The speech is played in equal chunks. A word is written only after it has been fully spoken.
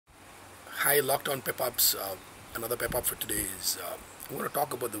Hi, locked on Pep Ups. Another Pep Up for today is I want to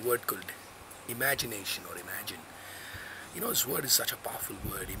talk about the word called imagination or imagine. This word is such a powerful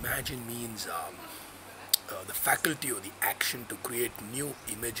word. Imagine means the faculty or the action to create new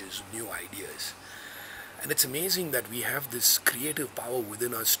images, new ideas. And it's amazing that we have this creative power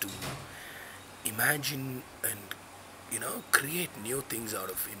within us to imagine and, create new things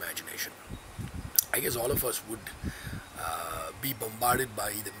out of imagination. I guess all of us would be bombarded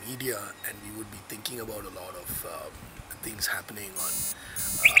by the media, and we would be thinking about a lot of things happening on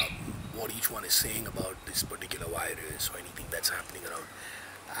what each one is saying about this particular virus or anything that's happening around.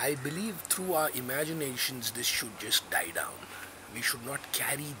 I believe through our imaginations, this should just die down. We should not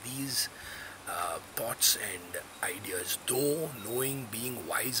carry these thoughts and ideas, though knowing, being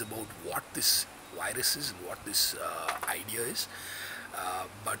wise about what this virus is and what this idea is,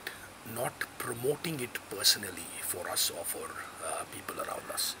 but not promoting it personally for us or for people around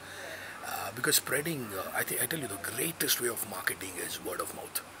us. Because spreading, I tell you, the greatest way of marketing is word of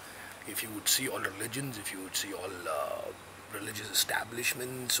mouth. If you would see all religions, if you would see all religious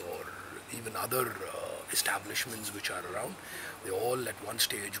establishments or even other establishments which are around, they all at one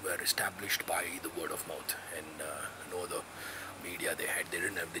stage were established by the word of mouth, and no other media they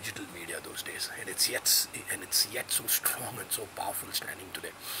didn't have digital media those days, and it's yet so strong and so powerful standing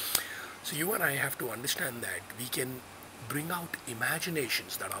today. So you and I have to understand that we can bring out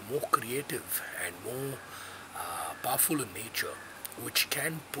imaginations that are more creative and more powerful in nature, which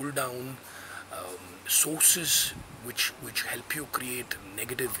can pull down sources which help you create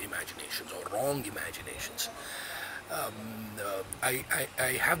negative imaginations or wrong imaginations.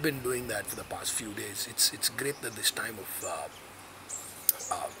 I have been doing that for the past few days. It's great that this time of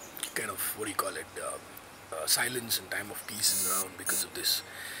kind of, what do you call it, silence and time of peace is around. Because of this,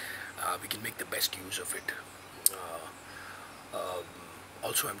 we can make the best use of it.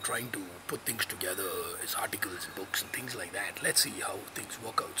 Also, I'm trying to put things together as articles, books, and things like that. Let's see how things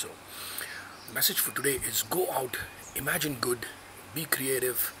work out. So, the message for today is go out, imagine good, be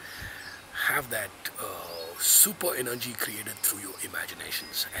creative, have that super energy created through your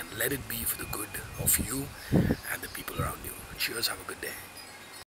imaginations, and let it be for the good of you and the people around you. Cheers, have a good day.